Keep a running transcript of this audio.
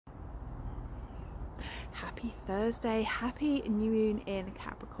Happy Thursday, happy new moon in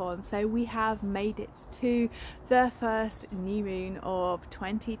Capricorn. So we have made it to the first new moon of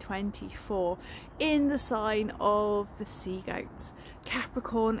 2024 in the sign of the sea goat.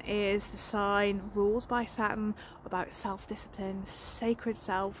 Capricorn is the sign ruled by Saturn, about self-discipline, sacred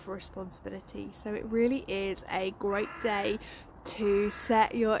self-responsibility. So it really is a great day to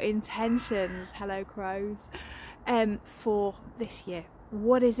set your intentions, hello crows, for this year.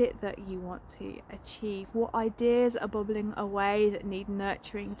 What is it that you want to achieve? What ideas are bubbling away that need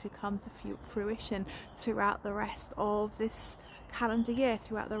nurturing to come to fruition throughout the rest of this calendar year,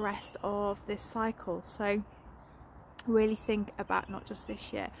 throughout the rest of this cycle? So really think about not just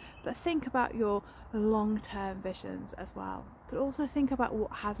this year, but think about your long-term visions as well. But also think about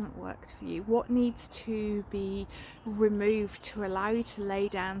what hasn't worked for you, what needs to be removed to allow you to lay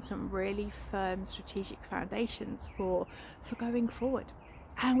down some really firm strategic foundations for going forward.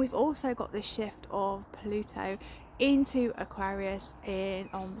 And we've also got this shift of Pluto into Aquarius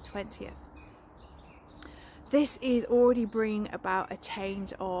on the 20th. This is already bringing about a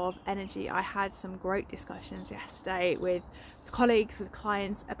change of energy. I had some great discussions yesterday with colleagues, with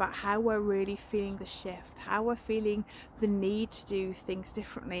clients, about how we're really feeling the shift, how we're feeling the need to do things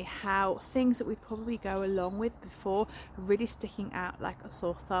differently, how things that we'd probably go along with before are really sticking out like a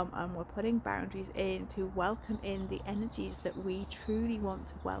sore thumb, and we're putting boundaries in to welcome in the energies that we truly want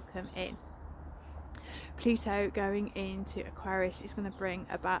to welcome in. Pluto going into Aquarius is going to bring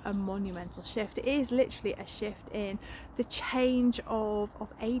about a monumental shift. It is literally a shift in the change of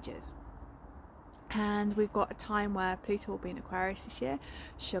ages. And we've got a time where Pluto will be in Aquarius this year.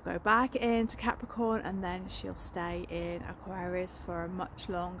 She'll go back into Capricorn, and then she'll stay in Aquarius for a much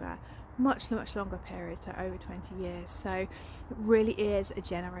longer period, so over 20 years. So it really is a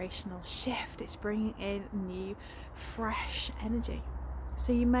generational shift. It's bringing in new, fresh energy.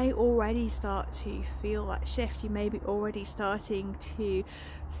 So you may already start to feel that shift. You may be already starting to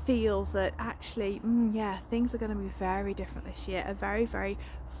feel that actually, yeah, things are going to be very different this year. A very, very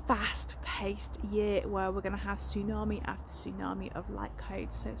fast-paced year where we're going to have tsunami after tsunami of light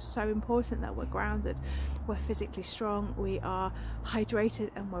codes. So it's so important that we're grounded, we're physically strong, we are hydrated,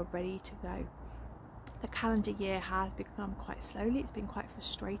 and we're ready to go. The calendar year has become quite slowly. It's been quite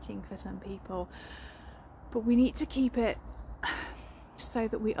frustrating for some people, but we need to keep it so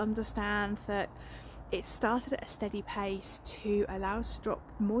that we understand that it started at a steady pace to allow us to drop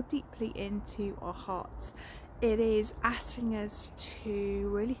more deeply into our hearts. It is asking us to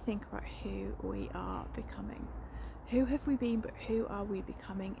really think about who we are becoming. Who have we been, but who are we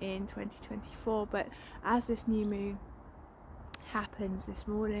becoming in 2024? But as this new moon happens this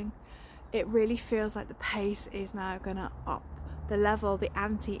morning, it really feels like the pace is now going to up. The level, the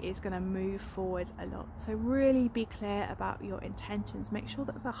ante is going to move forward a lot. So really be clear about your intentions. Make sure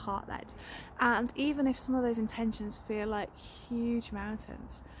that they're heart-led. And even if some of those intentions feel like huge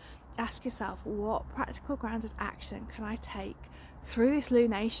mountains, ask yourself, what practical grounded action can I take through this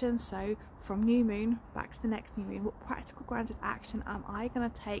lunation? So from new moon back to the next new moon, what practical grounded action am I going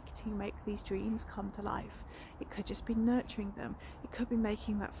to take to make these dreams come to life? It could just be nurturing them. It could be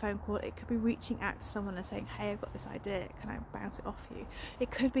making that phone call. It could be reaching out to someone and saying, hey, I've got this idea, can I bounce it off you?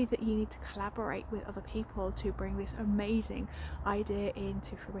 It could be that you need to collaborate with other people to bring this amazing idea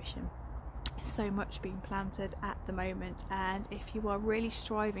into fruition. So much being planted at the moment, and if you are really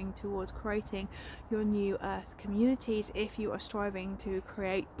striving towards creating your new earth communities, if you are striving to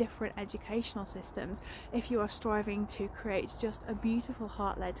create different educational systems, if you are striving to create just a beautiful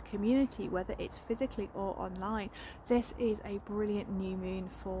heart-led community, whether it's physically or online, this is a brilliant new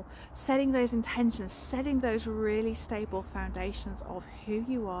moon for setting those intentions, setting those really stable foundations of who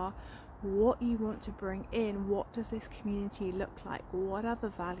you are, what you want to bring in, what does this community look like, what are the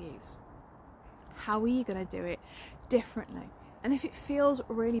values. How are you going to do it differently? And if it feels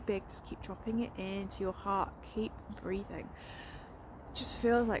really big, just keep dropping it into your heart, keep breathing. It just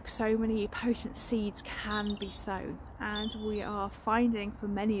feels like so many potent seeds can be sown, and we are finding, for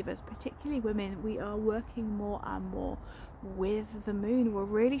many of us, particularly women, we are working more and more with the moon. We're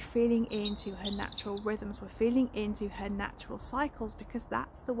really feeling into her natural rhythms, we're feeling into her natural cycles, because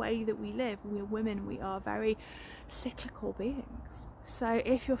that's the way that we live. We're women, we are very cyclical beings. So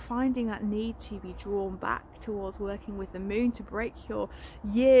if you're finding that need to be drawn back towards working with the moon to break your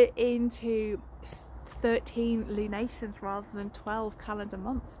year into 13 lunations rather than 12 calendar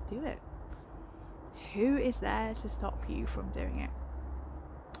months, do it. Who is there to stop you from doing it?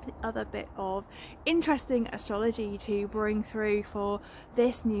 The other bit of interesting astrology to bring through for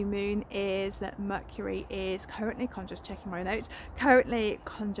this new moon is that Mercury is currently, I'm just checking my notes, currently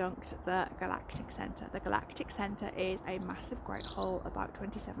conjunct the galactic center. The galactic center is a massive great hole about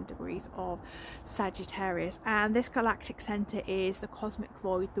 27 degrees of Sagittarius, and this galactic center is the cosmic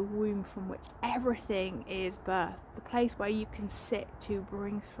void, the womb from which everything is birthed, the place where you can sit to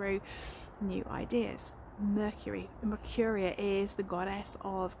bring through new ideas. Mercuria is the goddess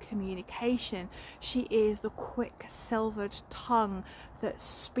of communication. She is the quick silvered tongue that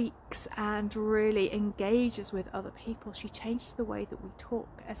speaks and really engages with other people. She changes the way that we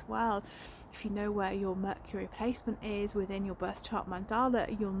talk as well. If you know where your Mercury placement is within your birth chart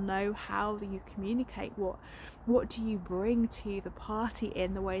mandala, you'll know how you communicate. What do you bring to the party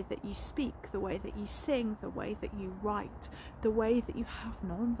in the way that you speak, the way that you sing, the way that you write, the way that you have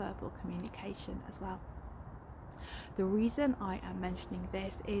non-verbal communication as well. The reason I am mentioning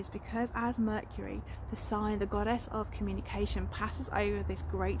this is because as Mercury, the sign, the goddess of communication, passes over this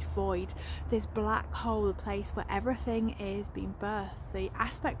great void, this black hole, the place where everything is being birthed, the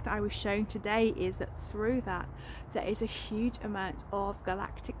aspect I was shown today is that through that there is a huge amount of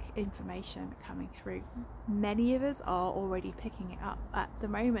galactic information coming through. Many of us are already picking it up at the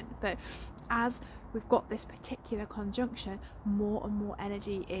moment, but as we've got this particular conjunction, more and more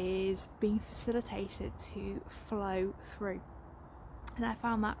energy is being facilitated to flow through. And I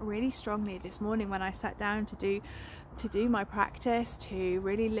found that really strongly this morning when I sat down to do my practice, to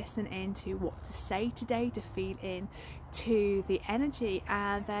really listen into what to say today, to feel in to the energy,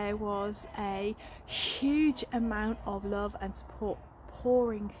 and there was a huge amount of love and support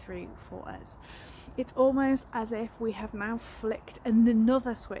pouring through for us. It's almost as if we have now flicked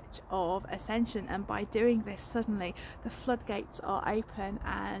another switch of ascension, and by doing this suddenly the floodgates are open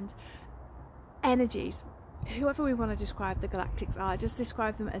and energies, whoever we want to describe the galactics are, just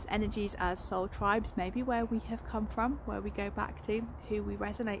describe them as energies, as soul tribes, maybe where we have come from, where we go back to, who we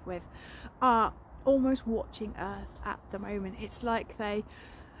resonate with, are almost watching Earth at the moment. It's like they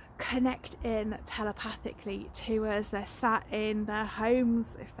connect in telepathically to us. They're sat in their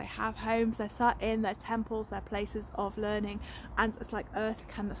homes, if they have homes, they're sat in their temples, their places of learning, and it's like Earth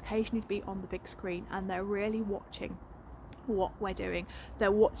can occasionally be on the big screen and they're really watching what we're doing.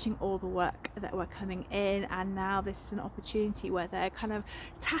 They're watching all the work that we're coming in, and now this is an opportunity where they're kind of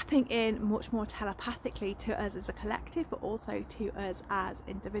tapping in much more telepathically to us as a collective, but also to us as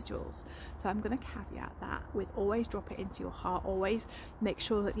individuals. So I'm going to caveat that with always drop it into your heart, always make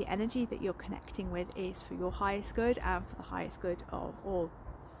sure that the energy that you're connecting with is for your highest good and for the highest good of all.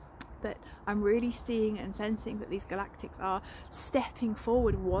 But I'm really seeing and sensing that these galactics are stepping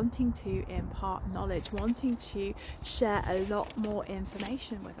forward, wanting to impart knowledge, wanting to share a lot more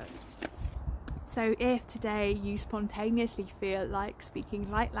information with us. So if today you spontaneously feel like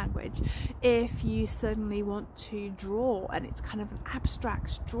speaking light language, if you suddenly want to draw and it's kind of an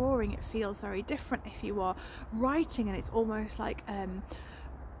abstract drawing, it feels very different. If you are writing and it's almost like an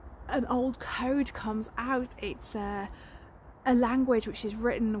old code comes out, it's a language which is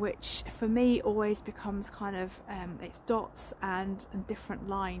written, which for me always becomes kind of it's dots and different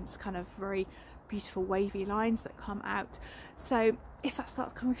lines, kind of very beautiful wavy lines that come out. So if that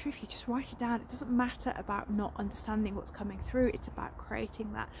starts coming through, if you just write it down, it doesn't matter about not understanding what's coming through, it's about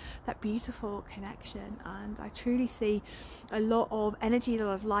creating that beautiful connection. And I truly see a lot of energy, a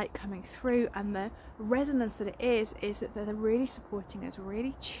lot of light coming through, and the resonance that it is that they're really supporting us,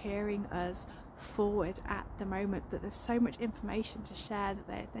 really cheering us forward at the moment, that there's so much information to share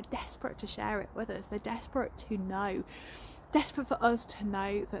that they're desperate to share it with us. They're desperate to know, desperate for us to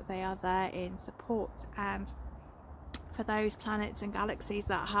know that they are there in support. And for those planets and galaxies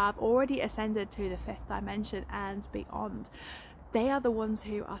that have already ascended to the 5th dimension and beyond, they are the ones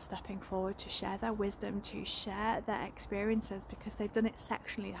who are stepping forward to share their wisdom, to share their experiences, because they've done it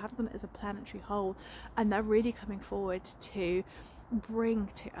sectionally, they haven't done it as a planetary whole, and they're really coming forward to bring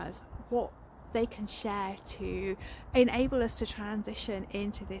to us what they can share to enable us to transition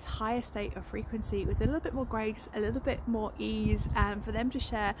into this higher state of frequency with a little bit more grace, a little bit more ease, and for them to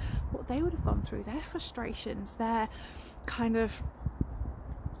share what they would have gone through, their frustrations, their kind of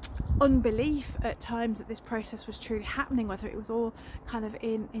unbelief at times that this process was truly happening, whether it was all kind of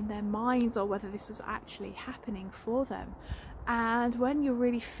in their minds or whether this was actually happening for them. And when you're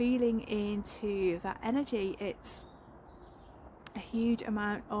really feeling into that energy, it's a huge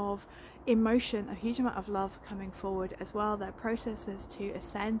amount of emotion, a huge amount of love coming forward as well. Their processes to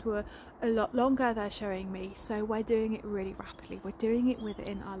ascend were a lot longer, they're showing me, so we're doing it really rapidly. We're doing it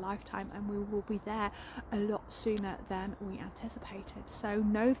within our lifetime, and we will be there a lot sooner than we anticipated. So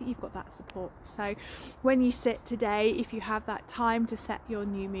know that you've got that support. So when you sit today, if you have that time to set your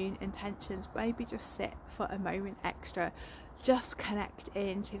new moon intentions, maybe just sit for a moment extra. Just connect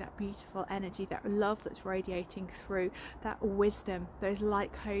into that beautiful energy, that love that's radiating through, that wisdom, those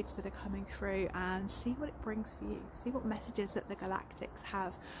light codes that are coming through, and see what it brings for you. See what messages that the galactics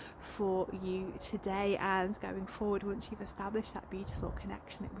have for you today and going forward. Once you've established that beautiful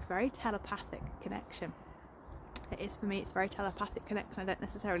connection, it will be a very telepathic connection. It is for me, it's a very telepathic connection. I don't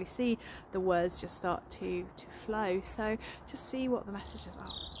necessarily see the words just start to flow. So just see what the messages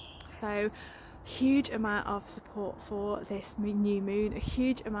are. So huge amount of support for this new moon, a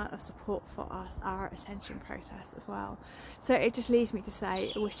huge amount of support for our ascension process as well. So it just leaves me to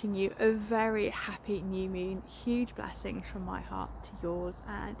say, wishing you a very happy new moon, huge blessings from my heart to yours.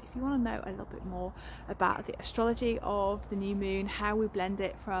 And if you want to know a little bit more about the astrology of the new moon, how we blend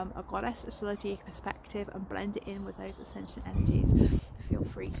it from a goddess astrology perspective and blend it in with those ascension energies, feel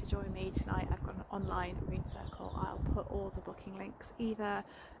free to join me tonight. I've got an online rune circle. I'll put all the booking links either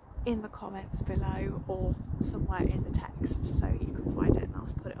in the comments below or somewhere in the text, so you can find it, and I'll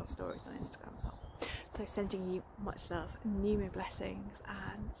put it on stories on Instagram as well. So sending you much love, new moon blessings,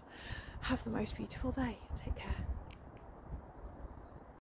 and have the most beautiful day. Take care.